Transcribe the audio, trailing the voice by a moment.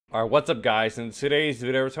Alright, what's up guys? In today's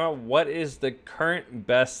video, we're talking about what is the current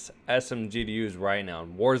best SMG to use right now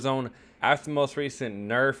in Warzone after the most recent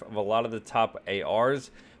nerf of a lot of the top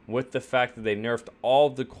ARs, with the fact that they nerfed all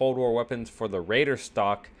of the Cold War weapons for the Raider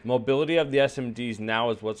stock. Mobility of the SMGs now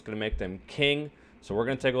is what's going to make them king. So we're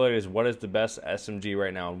going to take a look at what is the best SMG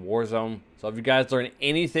right now in Warzone. So if you guys learn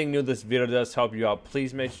anything new, this video does help you out.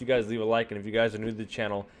 Please make sure you guys leave a like, and if you guys are new to the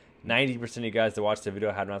channel, 90% of you guys that watch the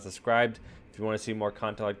video have not subscribed. If you want to see more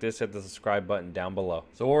content like this, hit the subscribe button down below.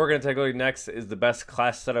 So what we're going to take a look at next is the best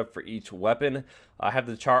class setup for each weapon. I have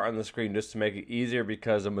the chart on the screen just to make it easier,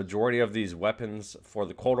 because a majority of these weapons for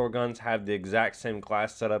the Cold War guns have the exact same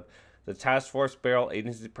class setup. The Task Force Barrel,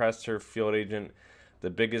 Agency Suppressor, Field Agent, the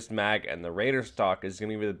biggest mag, and the Raider stock is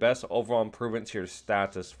going to be the best overall improvement to your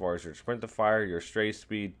stats as far as your sprint to fire, your stray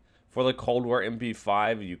speed. For the Cold War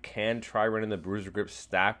MP5, you can try running the Bruiser Grip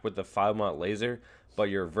stack with the 5-mont laser, but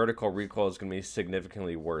your vertical recoil is going to be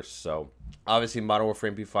significantly worse. So obviously Modern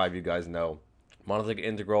Warfare MP5, you guys know, monolithic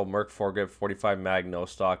integral, Merc foregrip, 45 mag, no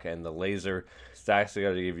stock, and the laser stacks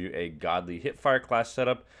together to give you a godly hipfire class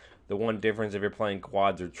setup. The one difference, if you're playing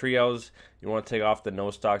quads or trios, you want to take off the no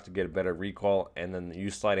stock to get a better recoil, and then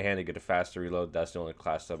use sleight of hand to get a faster reload. That's the only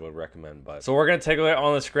class that I would recommend. But so we're going to take a look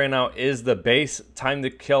on the screen now is the base time to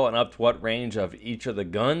kill and up to what range of each of the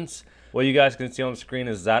guns. What you guys can see on the screen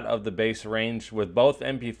is that of the base range. With both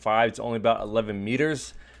MP5s, only about 11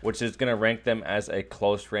 meters, which is going to rank them as a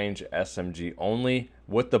close range SMG only.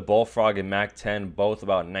 With the Bullfrog and Mac-10, both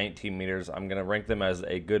about 19 meters, I'm going to rank them as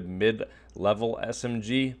a good mid-level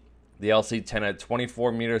SMG. The LC-10 at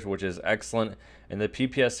 24 meters, which is excellent, and the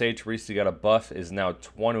PPSH recently got a buff, is now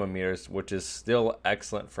 21 meters, which is still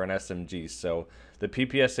excellent for an SMG. So the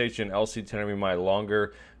PPSH and LC-10 are my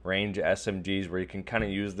longer range SMGs, where you can kind of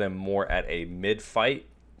use them more at a mid-fight.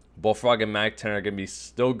 Bullfrog and Mac-10 are going to be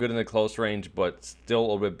still good in the close range, but still a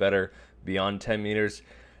little bit better beyond 10 meters.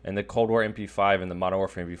 And the Cold War MP5 and the Modern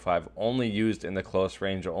Warfare MP5 only used in the close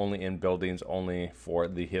range, only in buildings, only for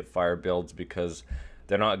the hipfire builds, because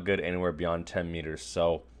they're not good anywhere beyond 10 meters.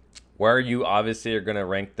 So where you obviously are going to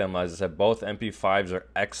rank them, as I said, both MP5s are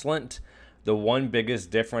excellent. The one biggest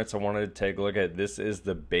difference I wanted to take a look at, this is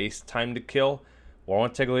the base time to kill. What I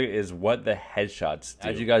want to take a look at is what the headshots do.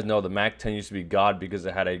 As you guys know, the Mac-10 used to be God because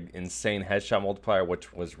it had an insane headshot multiplier,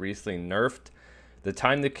 which was recently nerfed. The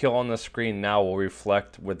time to kill on the screen now will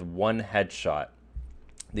reflect with one headshot.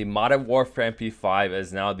 The Modern Warfare MP5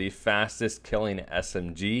 is now the fastest killing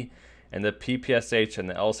SMG, and the PPSH and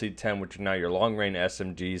the LC-10, which are now your long-range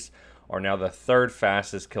SMGs, are now the third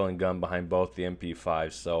fastest killing gun behind both the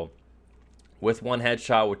MP5s. So with one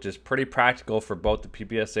headshot, which is pretty practical for both the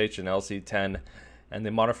PPSH and LC-10 and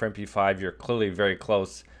the Modern Warfare MP5, you're clearly very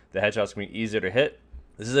close. The headshot's going to be easier to hit.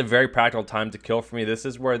 This is a very practical time to kill for me. This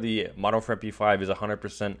is where the Modern Warfare MP5 is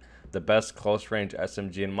 100% the best close-range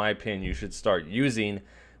SMG, in my opinion, you should start using,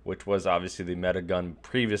 which was obviously the meta gun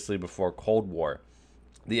previously before Cold War.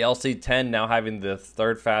 The LC-10 now having the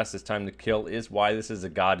third fastest time to kill is why this is a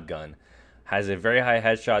god gun. Has a very high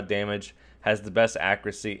headshot damage, has the best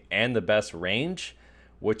accuracy and the best range,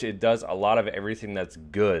 which it does a lot of everything that's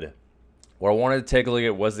good. What I wanted to take a look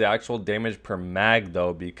at was the actual damage per mag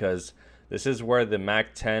though, because this is where the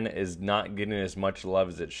Mac-10 is not getting as much love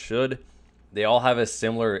as it should. They all have a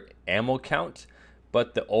similar ammo count,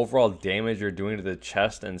 but the overall damage you're doing to the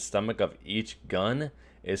chest and stomach of each gun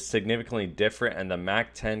is significantly different, and the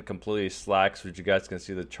Mac-10 completely slacks, which you guys can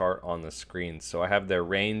see the chart on the screen. So I have their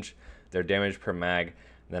range, their damage per mag, and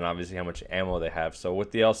then obviously how much ammo they have. So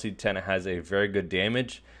with the LC-10, it has a very good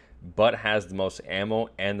damage, but has the most ammo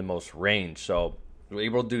and the most range. So we're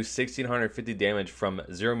able to do 1650 damage from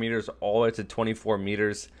 0 meters all the way to 24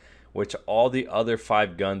 meters, which all the other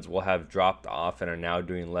 5 guns will have dropped off and are now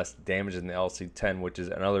doing less damage than the LC-10, which is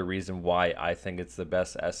another reason why I think it's the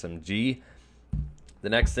best SMG. The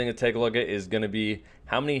next thing to take a look at is going to be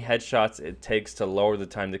how many headshots it takes to lower the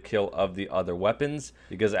time to kill of the other weapons.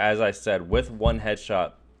 Because as I said, with one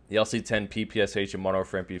headshot, the LC-10, PPSH, and Modern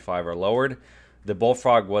Warfare MP5 are lowered. The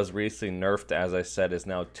Bullfrog was recently nerfed, as I said, is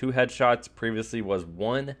now 2 headshots. Previously was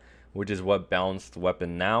 1, which is what balanced the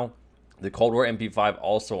weapon now. The Cold War MP5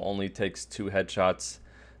 also only takes 2 headshots.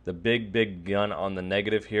 The big gun on the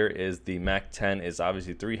negative here is the Mac-10 is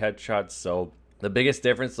obviously 3 headshots. So the biggest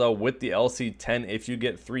difference though with the LC-10, if you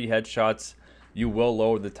get 3 headshots, you will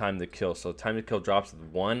lower the time to kill. So time to kill drops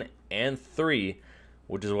with 1 and 3,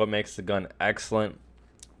 which is what makes the gun excellent.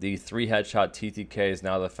 The 3 headshot TTK is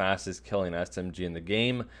now the fastest killing SMG in the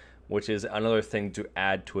game, which is another thing to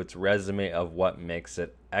add to its resume of what makes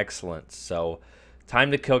it excellent. So time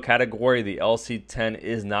to kill category, the LC-10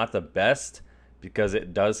 is not the best, because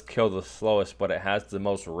it does kill the slowest, but it has the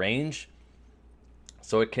most range.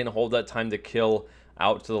 So it can hold that time to kill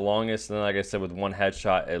out to the longest. And then, like I said, with one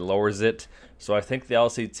headshot, it lowers it. So I think the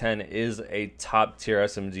LC-10 is a top tier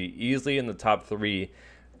SMG, easily in the top 3,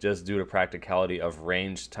 just due to practicality of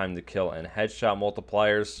range, time to kill, and headshot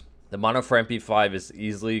multipliers. The Mono for MP5 is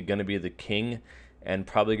easily going to be the king and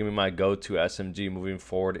probably going to be my go-to SMG moving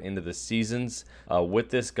forward into the seasons. With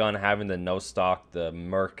this gun having the no stock, the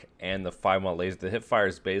Merc, and the 5mm laser, the hipfire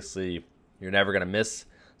is basically, you're never going to miss.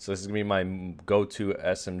 So this is going to be my go-to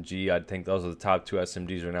SMG. I think those are the top 2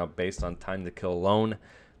 SMGs right now based on time to kill alone.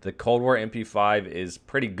 The Cold War MP5 is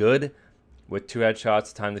pretty good. With 2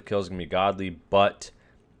 headshots, time to kill is going to be godly, but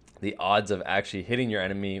the odds of actually hitting your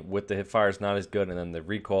enemy with the hipfire is not as good, and then the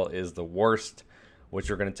recoil is the worst, which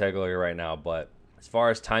we're going to take a look at right now. But as far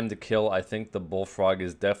as time to kill, I think the Bullfrog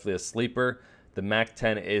is definitely a sleeper. The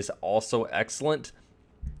Mac-10 is also excellent.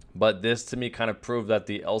 But this to me kind of proved that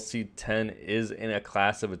the LC-10 is in a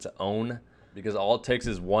class of its own, because all it takes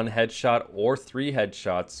is 1 headshot or 3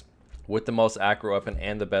 headshots with the most accurate weapon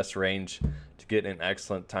and the best range to get an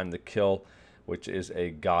excellent time to kill, which is a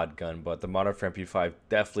god gun. But the Modern MP5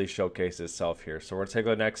 definitely showcases itself here. So we're going to take a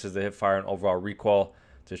look next is the hipfire and overall recoil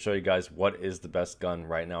to show you guys what is the best gun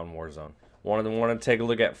right now in Warzone. One I want to take a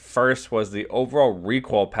look at first was the overall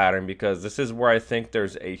recoil pattern, because this is where I think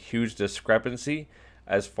there's a huge discrepancy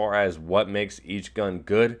as far as what makes each gun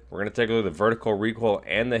good. We're going to take a look at the vertical recoil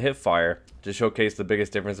and the hipfire to showcase the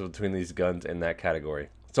biggest difference between these guns in that category.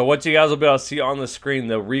 So what you guys will be able to see on the screen,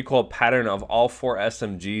 the recoil pattern of all 4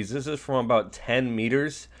 SMGs. This is from about 10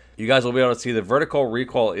 meters. You guys will be able to see the vertical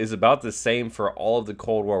recoil is about the same for all of the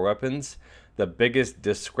Cold War weapons. The biggest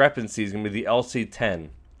discrepancy is going to be the LC-10.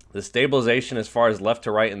 The stabilization as far as left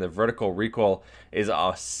to right and the vertical recoil is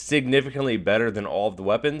significantly better than all of the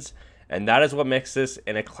weapons. And that is what makes this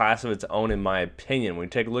in a class of its own, in my opinion. When you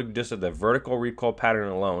take a look just at the vertical recoil pattern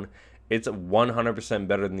alone, it's 100%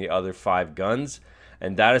 better than the other 5 guns.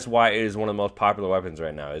 And that is why it is one of the most popular weapons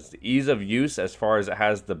right now. It's the ease of use, as far as it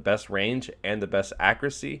has the best range and the best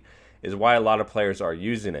accuracy, is why a lot of players are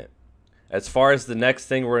using it. As far as the next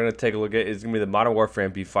thing we're going to take a look at is going to be the Modern Warfare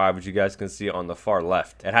MP5, which you guys can see on the far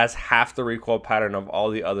left. It has half the recoil pattern of all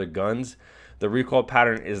the other guns. The recoil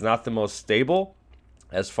pattern is not the most stable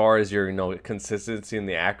as far as your consistency and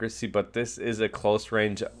the accuracy, but this is a close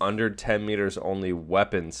range under 10 meters only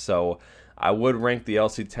weapon. So I would rank the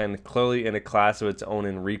LC-10 clearly in a class of its own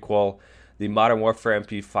in recoil. The Modern Warfare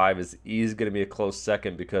MP5 is easily going to be a close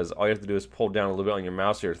second, because all you have to do is pull down a little bit on your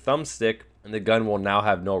mouse or your thumbstick, and the gun will now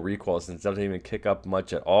have no recoil since it doesn't even kick up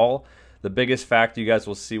much at all. The biggest factor you guys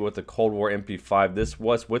will see with the Cold War MP5, this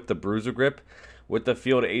was with the bruiser grip. With the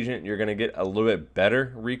field agent, you're going to get a little bit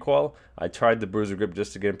better recoil. I tried the bruiser grip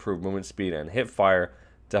just to get improved movement speed and hip fire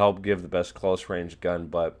to help give the best close range gun,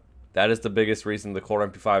 but that is the biggest reason the Cold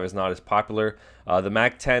MP5 is not as popular. The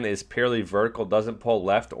Mac-10 is purely vertical, doesn't pull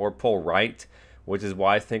left or pull right, which is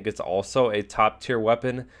why I think it's also a top tier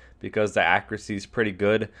weapon, because the accuracy is pretty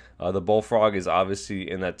good. The Bullfrog is obviously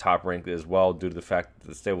in that top rank as well, due to the fact that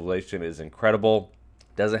the stabilization is incredible.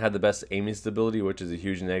 Doesn't have the best aiming stability, which is a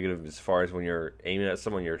huge negative as far as when you're aiming at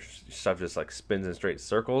someone, your stuff just like spins in straight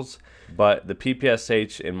circles. But the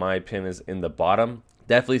PPSH, in my opinion, is in the bottom.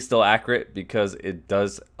 Definitely still accurate, because it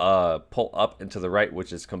does pull up and to the right,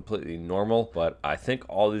 which is completely normal. But I think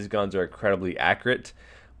all these guns are incredibly accurate.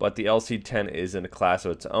 But the LC-10 is in a class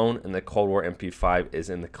of its own, and the Cold War MP5 is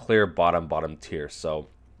in the clear bottom tier. So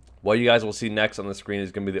what you guys will see next on the screen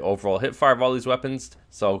is going to be the overall hipfire of all these weapons.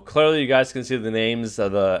 So clearly you guys can see the names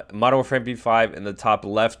of the Modern Warfare MP5 in the top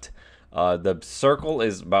left. The circle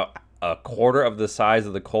is about a quarter of the size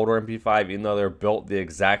of the Cold War MP5, even though they're built the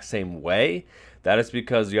exact same way. That is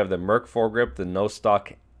because you have the Merc foregrip, the no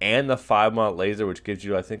stock, and the 5mm laser, which gives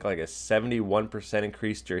you, I think, like a 71%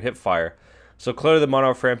 increase to your hipfire. So clearly the Modern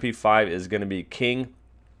Warfare MP5 is going to be king.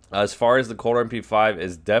 As far as the Cold War MP5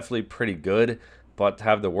 is definitely pretty good, but to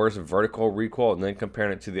have the worst vertical recoil and then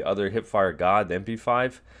comparing it to the other hipfire god, the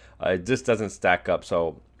MP5, it just doesn't stack up.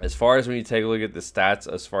 So as far as when you take a look at the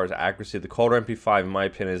stats, as far as accuracy, the Cold War MP5, in my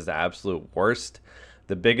opinion, is the absolute worst.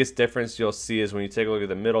 The biggest difference you'll see is when you take a look at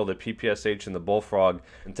the middle, the PPSH and the Bullfrog,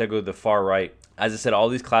 and take a look at the far right. As I said, all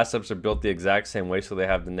these class ups are built the exact same way, so they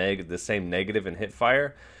have the same negative in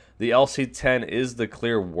hipfire. The LC-10 is the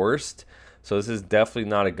clear worst. So this is definitely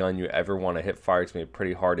not a gun you ever want to hit fire. It's going to be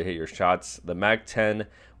pretty hard to hit your shots. The Mac-10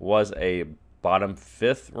 was a bottom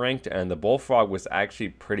 5th ranked, and the Bullfrog was actually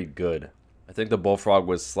pretty good. I think the Bullfrog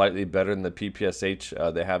was slightly better than the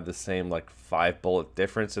PPSH. They have the same like 5 bullet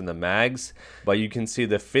difference in the mags, but you can see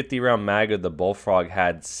the 50 round mag of the Bullfrog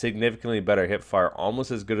had significantly better hipfire,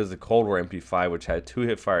 almost as good as the Cold War MP5, which had 2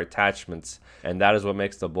 hipfire attachments, and that is what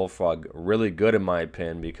makes the Bullfrog really good in my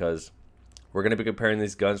opinion, because we're going to be comparing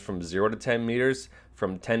these guns from 0 to 10 meters,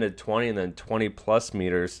 from 10 to 20, and then 20 plus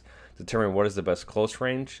meters, determine what is the best close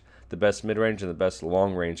range, the best mid-range, and the best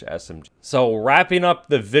long-range SMG. So wrapping up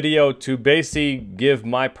the video, to basically give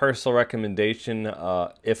my personal recommendation,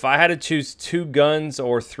 if I had to choose 2 guns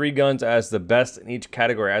or 3 guns as the best in each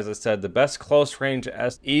category, as I said, the best close range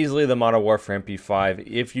is easily the Modern Warfare MP5.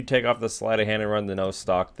 If you take off the sleight of hand and run the no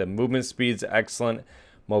stock, the movement speed's excellent,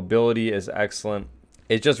 mobility is excellent.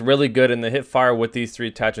 It's just really good, and the hip fire with these 3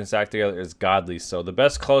 attachments stacked together is godly. So the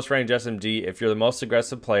best close range SMG, if you're the most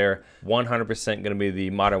aggressive player, 100% going to be the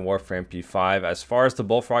Modern Warfare MP5. As far as the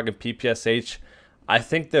Bullfrog and PPSH, I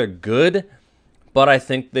think they're good, but I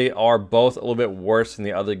think they are both a little bit worse than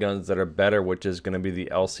the other guns that are better, which is going to be the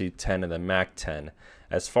LC-10 and the Mac-10.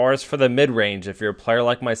 As far as for the mid-range, if you're a player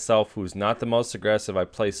like myself who's not the most aggressive, I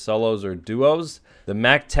play solos or duos, the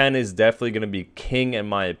Mac-10 is definitely going to be king in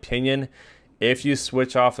my opinion. If you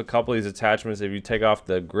switch off a couple of these attachments, if you take off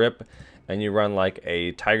the grip and you run like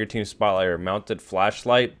a Tiger Team Spotlight or mounted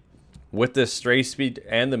flashlight, with the stray speed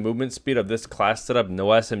and the movement speed of this class setup, no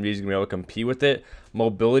SMG is going to be able to compete with it.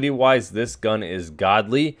 Mobility-wise, this gun is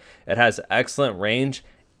godly. It has excellent range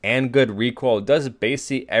and good recoil. It does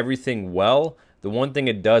basically everything well. The one thing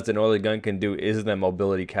it does that no other gun can do is in the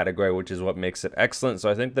mobility category, which is what makes it excellent.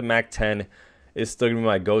 So I think the Mac-10 is still going to be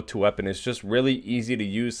my go-to weapon. It's just really easy to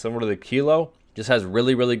use, similar to the Kilo. Just has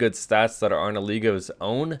really, really good stats that are in a league of its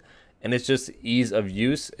own. And it's just ease of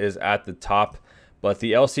use is at the top. But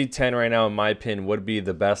the LC-10 right now, in my opinion, would be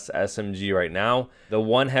the best SMG right now. The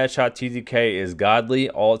one headshot TTK is godly.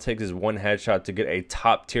 All it takes is one headshot to get a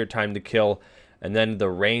top tier time to kill. And then the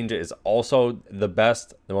range is also the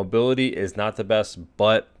best. The mobility is not the best,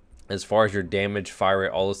 but as far as your damage, fire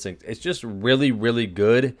rate, all those things, it's just really, really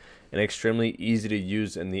good and extremely easy to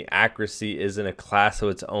use, and the accuracy is in a class of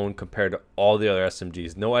its own compared to all the other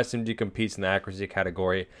SMGs. No SMG competes in the accuracy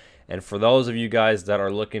category, and for those of you guys that are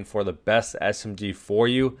looking for the best SMG for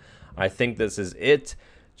you, I think this is it.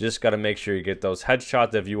 Just got to make sure you get those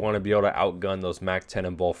headshots if you want to be able to outgun those Mac-10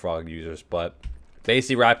 and Bullfrog users. But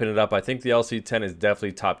basically wrapping it up, I think the LC-10 is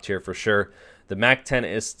definitely top tier for sure. The Mac-10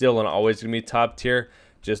 is still and always going to be top tier,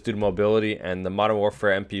 just due to mobility, and the Modern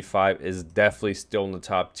Warfare MP5 is definitely still in the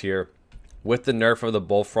top tier. With the nerf of the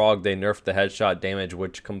Bullfrog, they nerfed the headshot damage,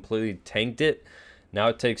 which completely tanked it. Now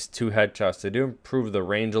it takes 2 headshots. They do improve the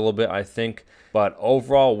range a little bit, I think, but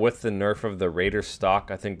overall, with the nerf of the Raider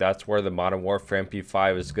stock, I think that's where the Modern Warfare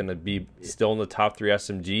MP5 is going to be still in the top 3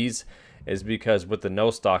 SMGs, is because with the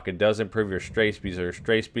no stock, it does improve your stray speed, so your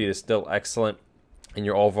stray speed is still excellent, and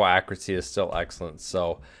your overall accuracy is still excellent.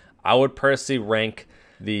 So I would personally rank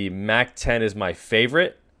the Mac-10 is my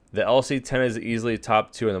favorite. The LC-10 is easily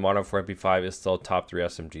top 2, and the Modern Warfare MP5 is still top 3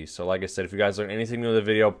 SMG. So like I said, if you guys learned anything new in the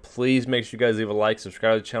video, please make sure you guys leave a like,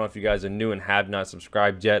 subscribe to the channel if you guys are new and have not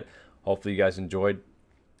subscribed yet. Hopefully you guys enjoyed.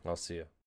 I'll see you.